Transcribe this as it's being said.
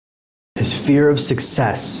Is fear of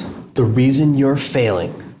success the reason you're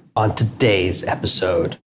failing? On today's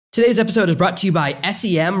episode. Today's episode is brought to you by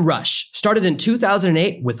SEMrush, started in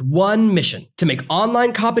 2008 with one mission: to make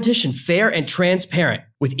online competition fair and transparent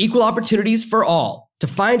with equal opportunities for all. To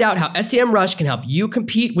find out how SEMrush can help you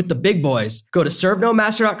compete with the big boys, go to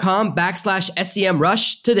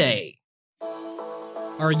servenomaster.com/SEMrush today.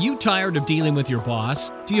 Are you tired of dealing with your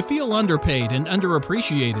boss? Do you feel underpaid and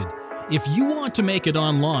underappreciated? If you want to make it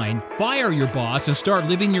online, fire your boss and start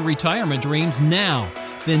living your retirement dreams now,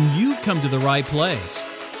 then you've come to the right place.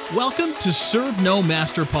 Welcome to Serve No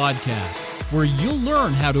Master Podcast, where you'll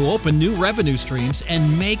learn how to open new revenue streams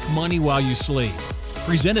and make money while you sleep.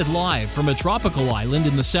 Presented live from a tropical island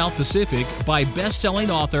in the South Pacific by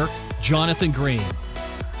best-selling author Jonathan Green.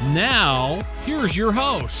 Now, here's your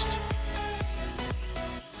host.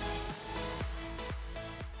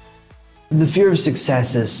 The fear of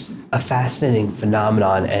success is a fascinating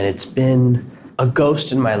phenomenon, and it's been a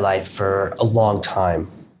ghost in my life for a long time.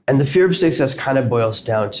 And the fear of success kind of boils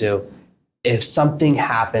down to, if something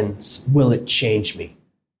happens, will it change me?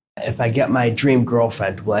 If I get my dream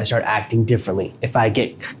girlfriend, will I start acting differently? If I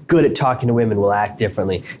get good at talking to women, will I act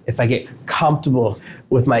differently? If I get comfortable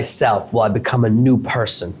with myself, will I become a new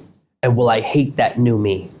person? And will I hate that new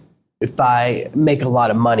me? If I make a lot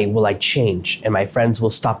of money, will I change? And my friends will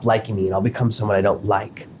stop liking me and I'll become someone I don't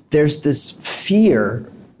like. There's this fear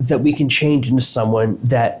that we can change into someone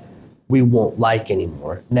that we won't like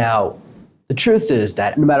anymore. Now, the truth is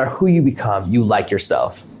that no matter who you become, you like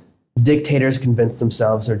yourself. Dictators convince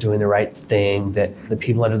themselves they're doing the right thing, that the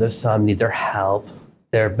people under their thumb need their help,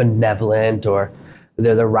 they're benevolent, or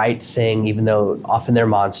they're the right thing, even though often they're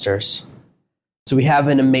monsters. So we have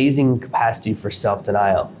an amazing capacity for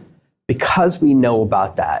self-denial. Because we know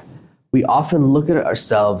about that, we often look at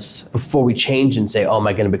ourselves before we change and say, oh, am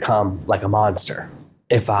I going to become like a monster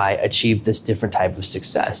if I achieve this different type of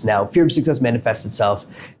success? Now, fear of success manifests itself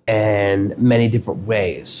in many different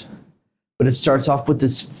ways, but it starts off with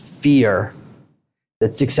this fear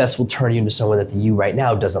that success will turn you into someone that you right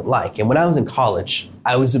now doesn't like. And when I was in college,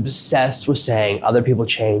 I was obsessed with saying other people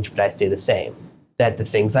change, but I stay the same. That the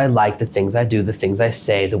things I like, the things I do, the things I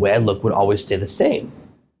say, the way I look would always stay the same.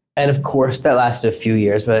 And of course, that lasted a few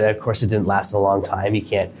years, but of course it didn't last a long time. You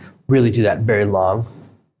can't really do that very long,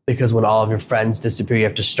 because when all of your friends disappear, you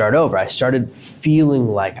have to start over. I started feeling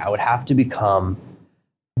like I would have to become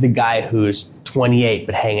the guy who's 28,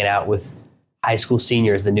 but hanging out with high school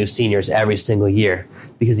seniors, the new seniors, every single year,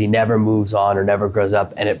 because he never moves on or never grows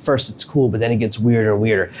up. And at first it's cool, but then it gets weirder and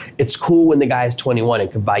weirder. It's cool when the guy's 21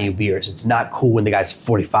 and can buy you beers. It's not cool when the guy's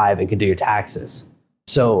 45 and can do your taxes.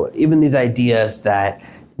 So even these ideas that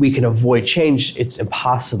we can avoid change, it's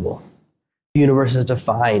impossible. The universe is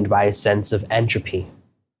defined by a sense of entropy,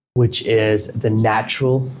 which is the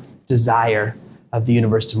natural desire of the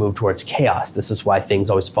universe to move towards chaos. This is why things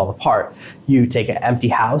always fall apart. You take an empty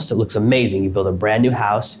house, it looks amazing. You build a brand new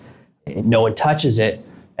house, no one touches it,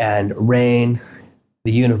 and rain,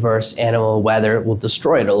 the universe, animal, weather will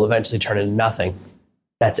destroy it. It'll eventually turn into nothing.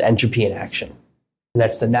 That's entropy in action. And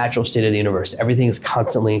that's the natural state of the universe. Everything is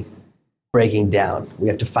constantly breaking down. We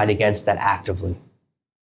have to fight against that actively.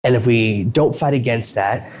 And if we don't fight against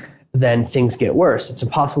that, then things get worse. It's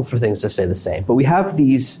impossible for things to stay the same. But we have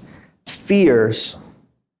these fears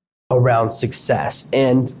around success,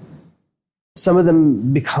 and some of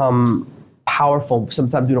them become powerful.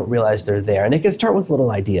 Sometimes we don't realize they're there. And it can start with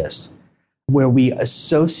little ideas where we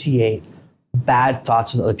associate bad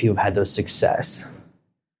thoughts with other people who've had those success.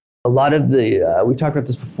 A lot of we talked about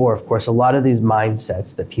this before, of course, a lot of these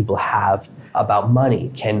mindsets that people have about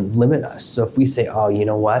money can limit us. So if we say, oh, you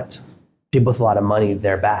know what? People with a lot of money,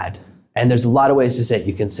 they're bad. And there's a lot of ways to say it.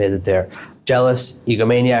 You can say that they're jealous,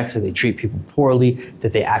 egomaniacs, that they treat people poorly,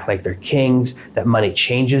 that they act like they're kings, that money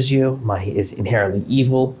changes you, money is inherently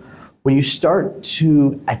evil. When you start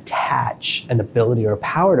to attach an ability or a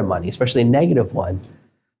power to money, especially a negative one,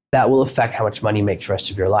 that will affect how much money you make the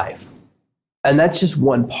rest of your life. And that's just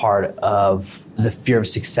one part of the fear of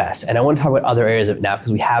success. And I want to talk about other areas of it now,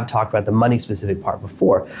 because we have talked about the money specific part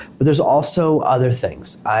before, but there's also other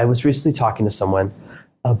things. I was recently talking to someone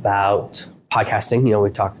about podcasting. You know,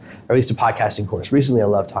 I released a podcasting course. Recently, I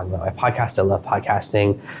love talking about my podcast. I love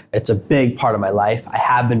podcasting. It's a big part of my life. I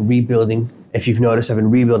have been rebuilding. If you've noticed, I've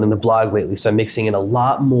been rebuilding the blog lately. So I'm mixing in a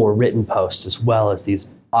lot more written posts as well as these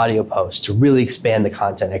audio posts to really expand the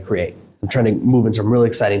content I create. I'm trying to move in some really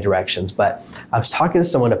exciting directions. But I was talking to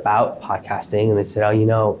someone about podcasting, and they said,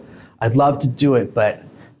 oh, I'd love to do it, but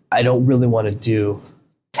I don't really want to do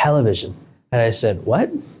television. And I said,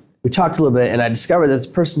 what? We talked a little bit, and I discovered that this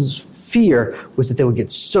person's fear was that they would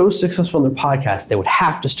get so successful in their podcast, they would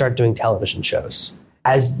have to start doing television shows.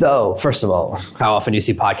 As though, first of all, how often do you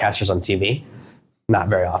see podcasters on TV? Not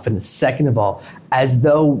very often. Second of all, as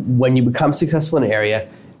though when you become successful in an area,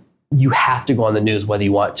 you have to go on the news whether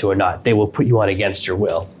you want to or not. They will put you on against your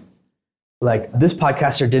will. Like, this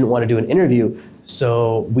podcaster didn't want to do an interview,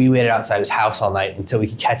 so we waited outside his house all night until we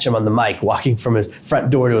could catch him on the mic walking from his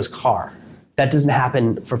front door to his car. That doesn't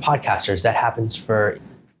happen for podcasters. That happens for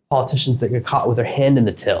politicians that get caught with their hand in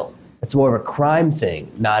the till. It's more of a crime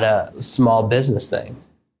thing, not a small business thing.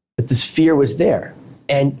 But this fear was there.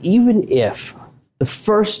 And even if the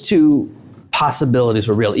first two possibilities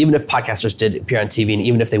were real, even if podcasters did appear on TV, and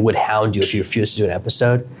even if they would hound you if you refused to do an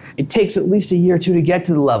episode, it takes at least a year or two to get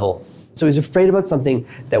to the level. So he's afraid about something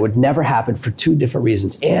that would never happen for two different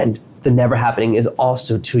reasons. And the never happening is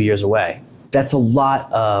also 2 years away. That's a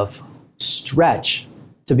lot of stretch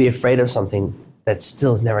to be afraid of something that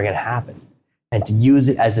still is never going to happen and to use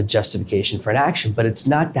it as a justification for an action. But it's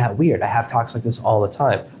not that weird. I have talks like this all the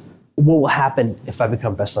time. What will happen if I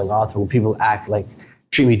become a best-selling author? Will people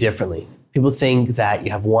treat me differently? People think that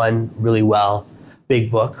you have one really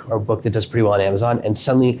big book or a book that does pretty well on Amazon, and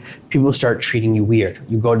suddenly people start treating you weird.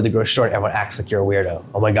 You go to the grocery store and everyone acts like you're a weirdo.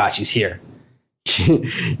 Oh my gosh, he's here.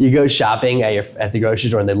 You go shopping at the grocery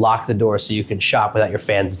store and they lock the door so you can shop without your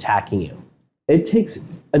fans attacking you. It takes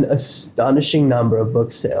an astonishing number of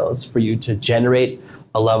book sales for you to generate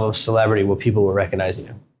a level of celebrity where people will recognize you.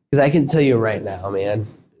 Because I can tell you right now, man,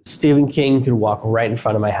 Stephen King could walk right in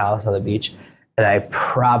front of my house on the beach and I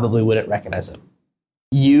probably wouldn't recognize him.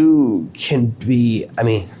 You can be,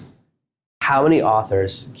 how many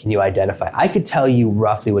authors can you identify? I could tell you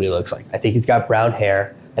roughly what he looks like. I think he's got brown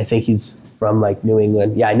hair. I think he's from New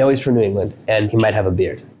England. Yeah, I know he's from New England, and he might have a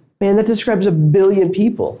beard. Man, that describes 1 billion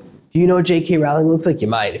people. Do you know what J.K. Rowling looks like? You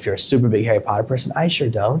might, if you're a super big Harry Potter person. I sure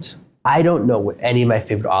don't. I don't know what any of my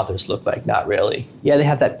favorite authors look like, not really. Yeah, they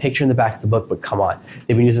have that picture in the back of the book, but come on.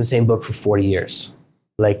 They've been using the same book for 40 years.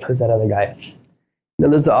 Who's that other guy?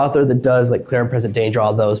 There's the author that does Clear and Present Danger,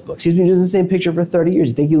 all those books. He's been using the same picture for 30 years.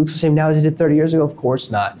 You think he looks the same now as he did 30 years ago? Of course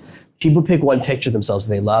not. People pick one picture of themselves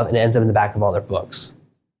that they love, and it ends up in the back of all their books.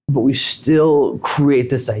 But we still create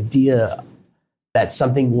this idea that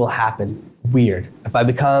something will happen weird. If I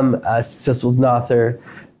become a successful author,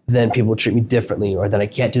 then people will treat me differently, or then I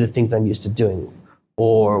can't do the things I'm used to doing.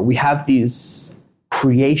 Or we have these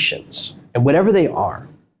creations, and whatever they are,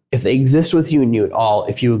 if they exist with you and you at all,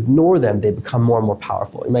 if you ignore them, they become more and more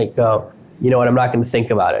powerful. You might go, you know what, I'm not going to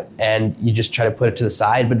think about it. And you just try to put it to the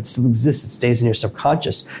side, but it still exists. It stays in your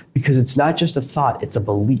subconscious because it's not just a thought, it's a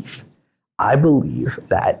belief. I believe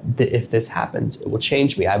that if this happens, it will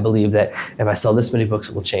change me. I believe that if I sell this many books,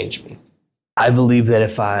 it will change me. I believe that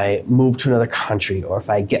if I move to another country or if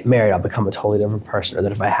I get married, I'll become a totally different person, or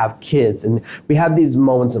that if I have kids, and we have these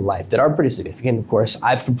moments in life that are pretty significant. Of course,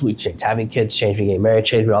 I've completely changed. Having kids changed me, getting married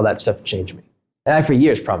changed me, all that stuff changed me. And I, for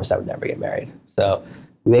years, promised I would never get married. So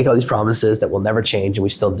we make all these promises that will never change, and we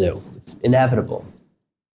still do. It's inevitable.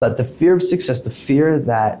 But the fear of success, the fear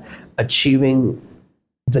that achieving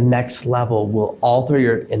the next level will alter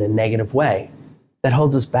you in a negative way, that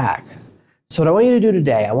holds us back. So what I want you to do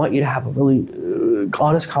today, I want you to have a really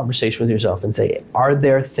honest conversation with yourself and say, are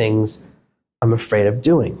there things I'm afraid of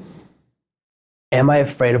doing? Am I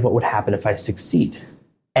afraid of what would happen if I succeed?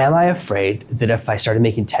 Am I afraid that if I started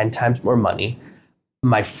making 10 times more money,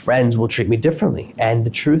 my friends will treat me differently? And the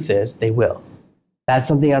truth is, they will. That's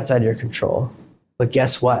something outside your control. But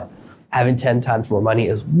guess what? Having 10 times more money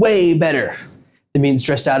is way better than being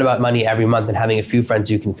stressed out about money every month and having a few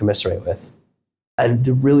friends you can commiserate with. And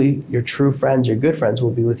your true friends, your good friends,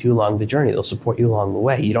 will be with you along the journey. They'll support you along the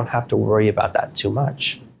way. You don't have to worry about that too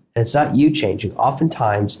much. And it's not you changing.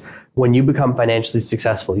 Oftentimes, when you become financially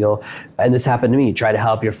successful, and this happened to me, you try to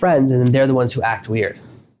help your friends, and then they're the ones who act weird.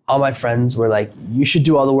 All my friends were like, you should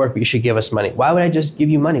do all the work, but you should give us money. Why would I just give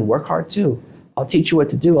you money? Work hard too. I'll teach you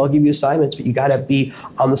what to do. I'll give you assignments, but you got to be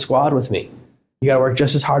on the squad with me. You got to work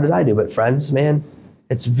just as hard as I do. But friends, man,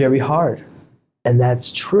 it's very hard. And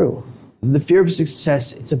that's true. The fear of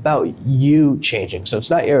success, it's about you changing. So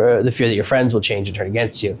it's not the fear that your friends will change and turn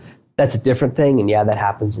against you. That's a different thing. And yeah, that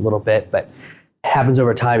happens a little bit, but it happens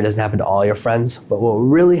over time. It doesn't happen to all your friends. But what will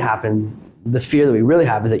really happen, the fear that we really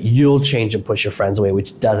have, is that you'll change and push your friends away,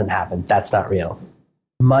 which doesn't happen. That's not real.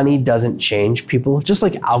 Money doesn't change people, just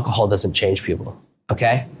like alcohol doesn't change people,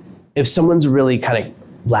 okay? If someone's really kind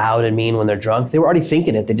of loud and mean when they're drunk, they were already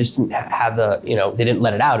thinking it. They just didn't have they didn't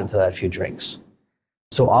let it out until they had a few drinks.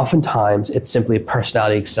 So oftentimes, it's simply a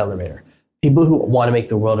personality accelerator. People who want to make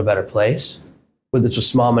the world a better place, whether it's with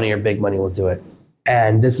small money or big money, will do it.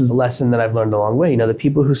 And this is a lesson that I've learned along the way. The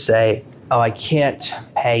people who say, oh, I can't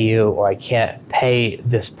pay you, or I can't pay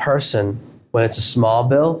this person when it's a small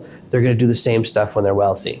bill, they're going to do the same stuff when they're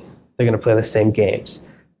wealthy. They're going to play the same games.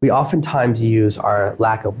 We oftentimes use our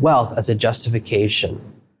lack of wealth as a justification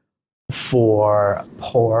for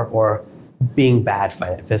poor or being bad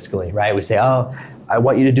fiscally, right? We say, oh, I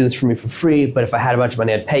want you to do this for me for free, but if I had a bunch of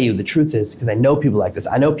money, I'd pay you. The truth is, because I know people like this,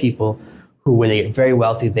 I know people who, when they get very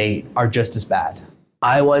wealthy, they are just as bad.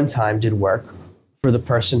 I one time did work for the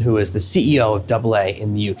person who is the CEO of AA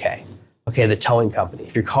in the UK, okay, the towing company.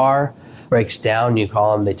 If your car breaks down, you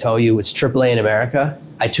call them, they tow you, it's AAA in America.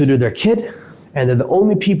 I tutored their kid, and they're the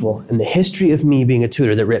only people in the history of me being a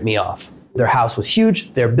tutor that ripped me off. Their house was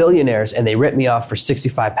huge, they're billionaires, and they ripped me off for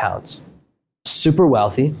 65 pounds. Super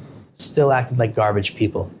wealthy, still acted like garbage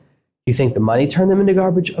people. Do you think the money turned them into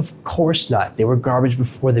garbage? Of course not. They were garbage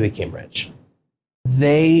before they became rich.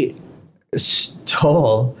 They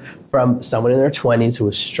stole from someone in their 20s who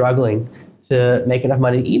was struggling to make enough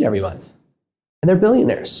money to eat every month. And they're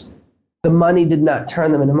billionaires. The money did not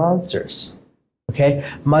turn them into monsters. Okay?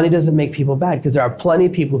 Money doesn't make people bad, because there are plenty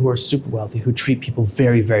of people who are super wealthy who treat people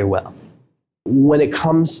very, very well. When it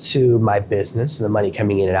comes to my business and the money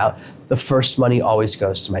coming in and out, the first money always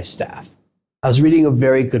goes to my staff. I was reading a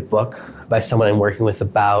very good book by someone I'm working with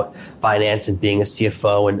about finance and being a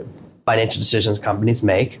CFO and financial decisions companies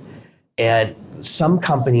make. And some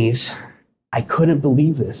companies, I couldn't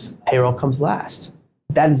believe this. Payroll comes last.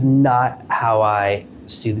 That is not how I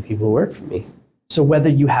see the people who work for me. So whether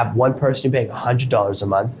you have one person who pays $100 a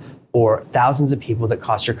month or thousands of people that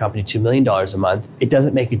cost your company $2 million a month, it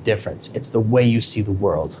doesn't make a difference. It's the way you see the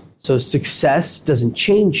world. So success doesn't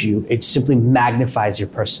change you. It simply magnifies your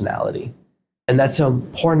personality. And that's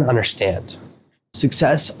important to understand.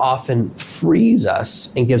 Success often frees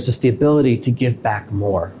us and gives us the ability to give back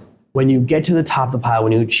more. When you get to the top of the pile,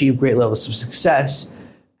 when you achieve great levels of success,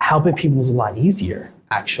 helping people is a lot easier,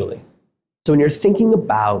 actually. So when you're thinking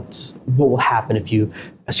about what will happen if you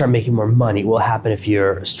start making more money, what will happen if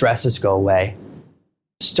your stresses go away,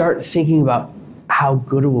 start thinking about how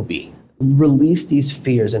good it will be. Release these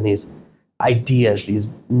fears and these ideas, these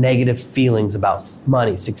negative feelings about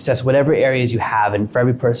money, success, whatever areas you have. And for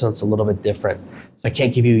every person, it's a little bit different. So I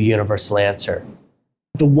can't give you a universal answer.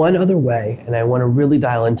 The one other way, and I want to really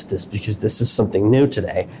dial into this because this is something new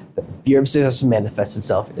today, that fear of success manifests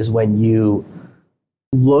itself is when you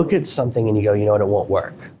look at something and you go, you know what, it won't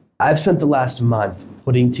work. I've spent the last month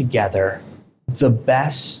putting together the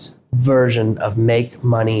best version of make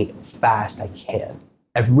money fast I can.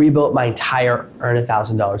 I've rebuilt my entire earn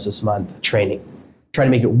 $1,000 this month training, trying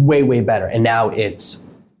to make it way, way better. And now it's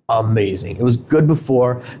amazing. It was good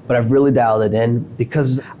before, but I've really dialed it in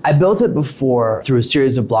because I built it before through a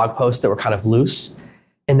series of blog posts that were kind of loose,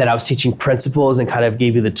 and that I was teaching principles and kind of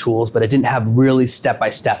gave you the tools, but I didn't have really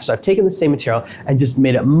step-by-step. So I've taken the same material and just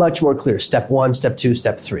made it much more clear. Step 1, step 2,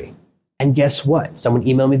 step 3. And guess what? Someone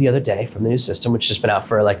emailed me the other day from the new system, which has been out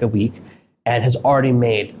for like a week, and has already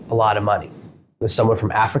made a lot of money. There's someone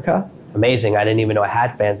from Africa. Amazing. I didn't even know I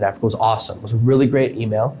had fans in Africa. It was awesome. It was a really great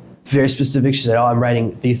email. Very specific. She said, oh, I'm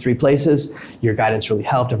writing these 3 places. Your guidance really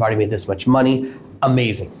helped. I've already made this much money.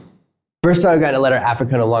 Amazing. First time I got a letter to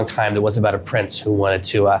Africa in a long time that was about a prince who wanted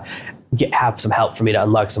to have some help for me to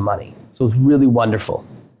unlock some money. So it was really wonderful.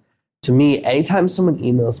 To me, anytime someone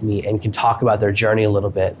emails me and can talk about their journey a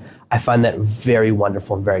little bit, I find that very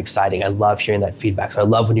wonderful and very exciting. I love hearing that feedback. So I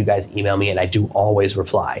love when you guys email me, and I do always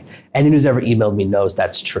reply. Anyone who's ever emailed me knows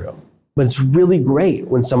that's true. But it's really great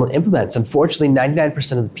when someone implements. Unfortunately,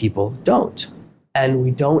 99% of the people don't. And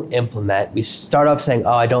we don't implement. We start off saying,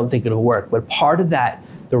 oh, I don't think it'll work. But part of that,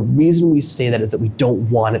 the reason we say that is that we don't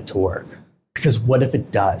want it to work. Because what if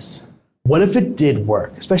it does? What if it did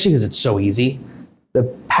work? Especially because it's so easy. The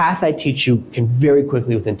path I teach you can very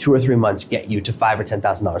quickly, within 2 or 3 months, get you to $5,000 or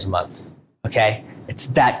 $10,000 a month. Okay? It's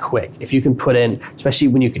that quick. If you can put in, especially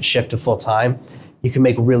when you can shift to full time, you can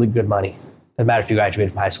make really good money. Doesn't matter if you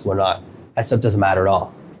graduated from high school or not. That stuff doesn't matter at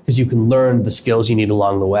all. Because you can learn the skills you need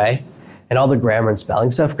along the way. And all the grammar and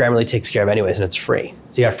spelling stuff, Grammarly takes care of anyways, and it's free.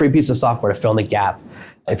 So you got a free piece of software to fill in the gap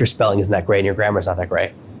if your spelling isn't that great and your grammar is not that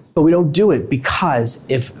great. But we don't do it because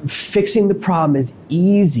if fixing the problem is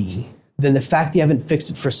easy, then the fact that you haven't fixed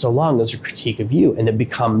it for so long is a critique of you, and it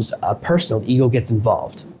becomes personal. Ego gets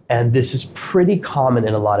involved. And this is pretty common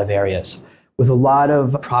in a lot of areas. With a lot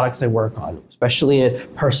of products I work on, especially in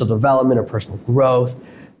personal development or personal growth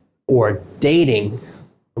or dating,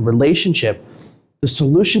 a relationship, the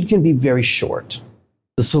solution can be very short.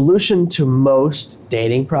 The solution to most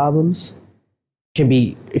dating problems can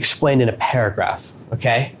be explained in a paragraph,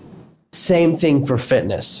 okay? Same thing for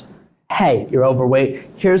fitness. hey, you're overweight.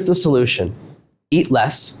 Here's the solution. Eat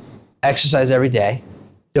less, exercise every day,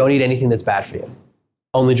 don't eat anything that's bad for you.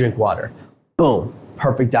 Only drink water. Boom,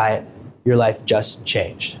 perfect diet. Your life just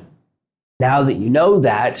changed. Now that you know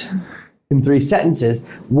that, in 3 sentences,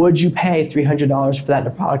 would you pay $300 for that in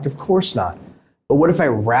a product? Of course not. But what if I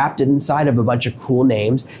wrapped it inside of a bunch of cool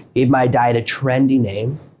names, gave my diet a trendy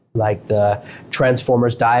name, like the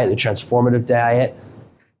Transformers diet, the Transformative diet,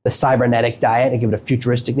 the Cybernetic diet, and give it a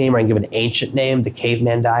futuristic name, or I can give it an ancient name, the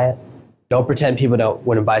Caveman diet? Don't pretend people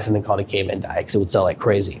wouldn't buy something called a Caveman diet, because it would sell like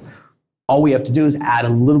crazy. All we have to do is add a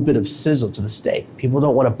little bit of sizzle to the steak. People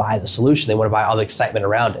don't want to buy the solution, they want to buy all the excitement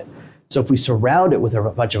around it. So if we surround it with a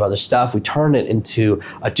bunch of other stuff, we turn it into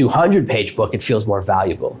a 200-page book, it feels more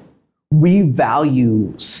valuable. We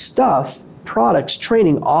value stuff, products,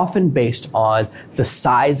 training, often based on the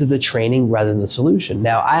size of the training rather than the solution.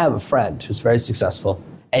 Now, I have a friend who's very successful,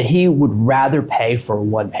 and he would rather pay for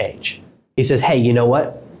 1 page. He says, hey, you know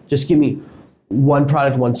what? Just give me 1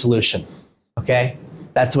 product, 1 solution, okay?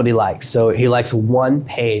 That's what he likes. So he likes 1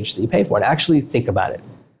 page that you pay for. And actually think about it.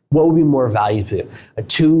 What would be more valuable to you? A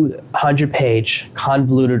 200-page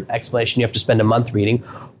convoluted explanation you have to spend a month reading,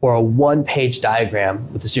 or a 1-page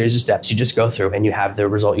diagram with a series of steps you just go through and you have the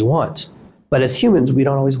result you want? But as humans, we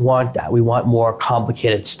don't always want that. We want more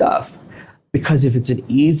complicated stuff. Because if it's an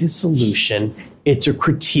easy solution, it's a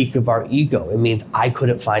critique of our ego. It means I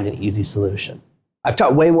couldn't find an easy solution. I've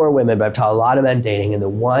taught way more women, but I've taught a lot of men dating,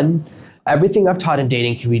 and everything I've taught in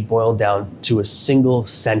dating can be boiled down to a single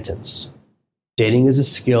sentence. Dating is a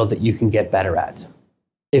skill that you can get better at.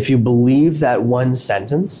 If you believe that 1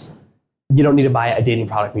 sentence, you don't need to buy a dating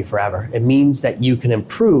product from me forever. It means that you can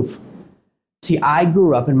improve. See, I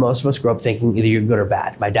grew up, and most of us grew up thinking either you're good or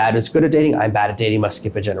bad. My dad is good at dating, I'm bad at dating, must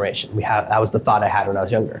skip a generation. That was the thought I had when I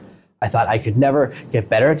was younger. I thought I could never get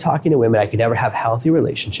better at talking to women. I could never have healthy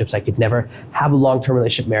relationships. I could never have a long-term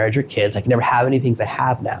relationship, marriage, or kids. I could never have any things I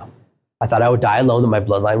have now. I thought I would die alone, that my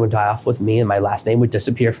bloodline would die off with me, and my last name would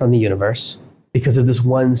disappear from the universe because of this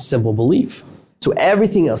 1 simple belief. So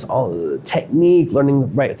everything else, all the technique, learning the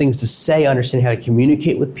right things to say, understanding how to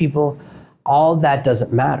communicate with people, all that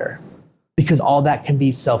doesn't matter, because all that can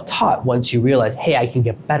be self-taught once you realize, hey, I can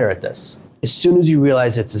get better at this. As soon as you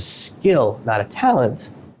realize it's a skill, not a talent,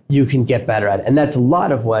 you can get better at it. And that's a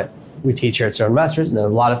lot of what we teach here at Sterling Masters, and a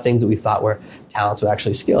lot of things that we thought were talents were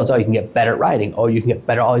actually skills. Oh, you can get better at writing. Oh, you can get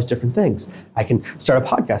better at all these different things. I can start a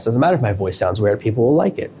podcast. Doesn't matter if my voice sounds weird, people will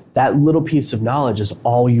like it. That little piece of knowledge is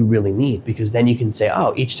all you really need, because then you can say,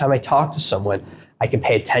 oh, each time I talk to someone, I can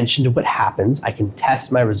pay attention to what happens, I can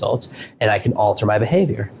test my results, and I can alter my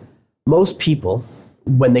behavior. Most people,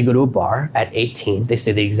 when they go to a bar at 18, they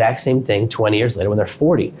say the exact same thing 20 years later when they're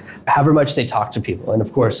 40, however much they talk to people. And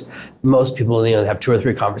of course, most people, they have 2 or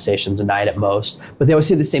 3 conversations a night at most, but they always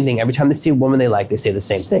say the same thing. Every time they see a woman they like, they say the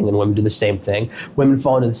same thing, and women do the same thing. Women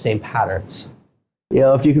fall into the same patterns.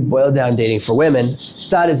 If you could boil down dating for women,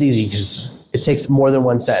 it's not as easy because it takes more than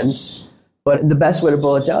 1 sentence, but the best way to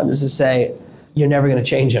boil it down is to say, you're never going to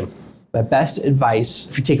change him. My best advice,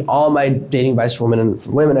 if you take all my dating advice for women, and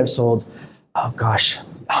for women I've sold, oh gosh,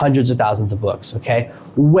 hundreds of thousands of books, okay?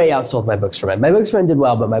 Way outsold my books for men. My books for men did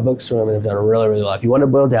well, but my books for women have done really, really well. If you want to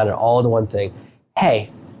boil down it all to one thing, hey,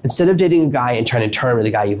 instead of dating a guy and trying to turn him into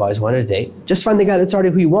the guy you've always wanted to date, just find the guy that's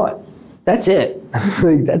already who you want. That's it.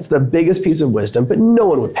 That's the biggest piece of wisdom, but no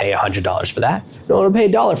one would pay $100 for that. No one would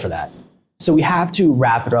pay $1 for that. So we have to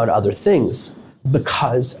wrap it around other things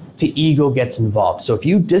because the ego gets involved. So if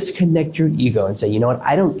you disconnect your ego and say, you know what,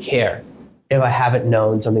 I don't care if I haven't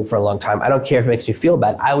known something for a long time. I don't care if it makes me feel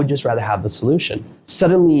bad. I would just rather have the solution.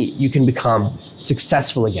 Suddenly you can become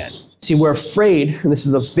successful again. See, we're afraid, and this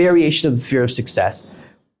is a variation of the fear of success,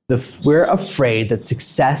 we're afraid that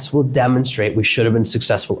success will demonstrate we should have been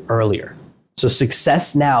successful earlier. So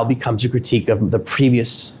success now becomes a critique of the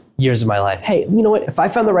previous years of my life. Hey, you know what? If I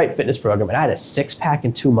found the right fitness program and I had a 6-pack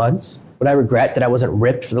in 2 months, would I regret that I wasn't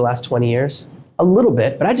ripped for the last 20 years? A little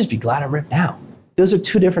bit, but I'd just be glad I'm ripped now. Those are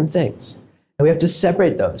 2 different things. And we have to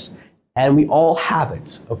separate those. And we all have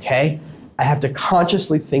it, okay? I have to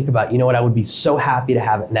consciously think about, you know what, I would be so happy to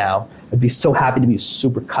have it now. I'd be so happy to be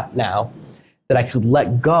super cut now that I could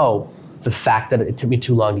let go the fact that it took me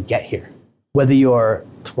too long to get here. Whether you're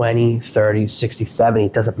 20, 30, 60, 70,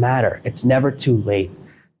 it doesn't matter. It's never too late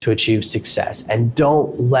to achieve success. And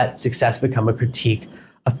don't let success become a critique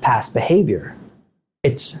of past behavior.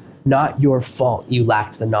 It's not your fault you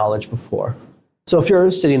lacked the knowledge before. So if you're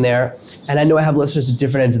sitting there, and I know I have listeners at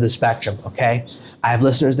different ends of the spectrum, okay? I have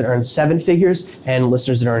listeners that earn 7 figures and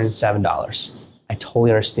listeners that earn $7. I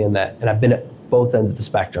totally understand that. And I've been at both ends of the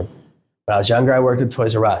spectrum. When I was younger, I worked at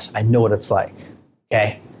Toys R Us. I know what it's like,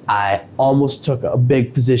 okay? I almost took a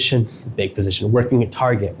big position, working at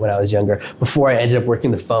Target when I was younger, before I ended up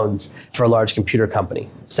working the phones for a large computer company,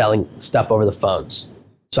 selling stuff over the phones.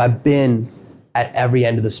 So I've been at every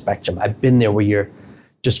end of the spectrum. I've been there where you're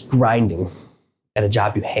just grinding at a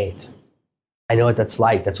job you hate. I know what that's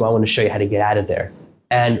like. That's why I want to show you how to get out of there.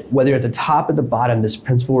 And whether you're at the top or the bottom, this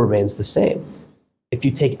principle remains the same. If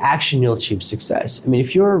you take action, you'll achieve success. I mean,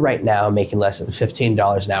 if you're right now making less than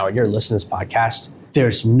 $15 an hour and you're listening to this podcast,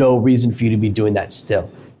 there's no reason for you to be doing that still.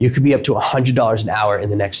 You could be up to $100 an hour in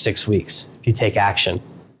the next 6 weeks if you take action.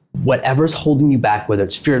 Whatever's holding you back, whether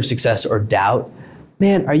it's fear of success or doubt,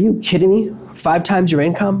 man, are you kidding me? 5 times your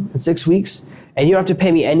income in 6 weeks? And you don't have to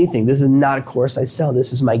pay me anything. This is not a course I sell.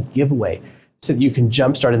 This is my giveaway so that you can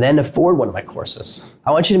jumpstart and then afford one of my courses.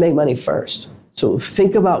 I want you to make money first. So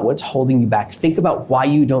think about what's holding you back. Think about why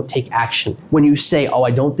you don't take action. When you say, oh,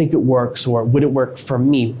 I don't think it works, or would it work for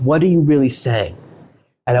me? What are you really saying?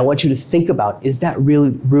 And I want you to think about, is that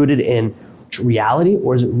really rooted in reality,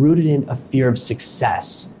 or is it rooted in a fear of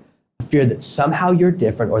success? A fear that somehow you're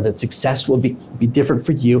different, or that success will be different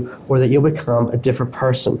for you, or that you'll become a different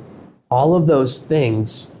person. All of those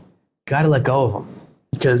things, gotta let go of them,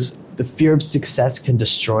 because the fear of success can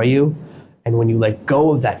destroy you. And when you let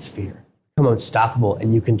go of that fear, become unstoppable,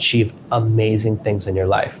 and you can achieve amazing things in your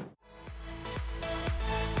life.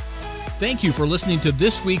 Thank you for listening to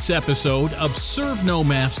this week's episode of Serve No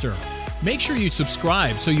Master. Make sure you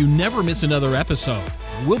subscribe so you never miss another episode.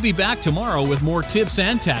 We'll be back tomorrow with more tips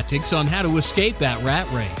and tactics on how to escape that rat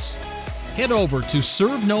race. Head over to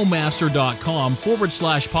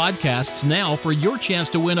servenomaster.com/podcasts now for your chance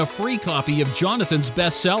to win a free copy of Jonathan's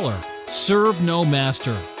bestseller, Serve No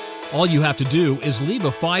Master. All you have to do is leave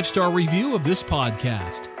a 5-star review of this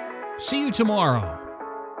podcast. See you tomorrow.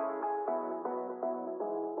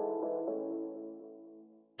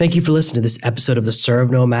 Thank you for listening to this episode of the Serve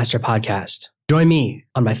No Master podcast. Join me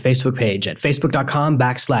on my Facebook page at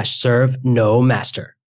facebook.com/Serve No Master.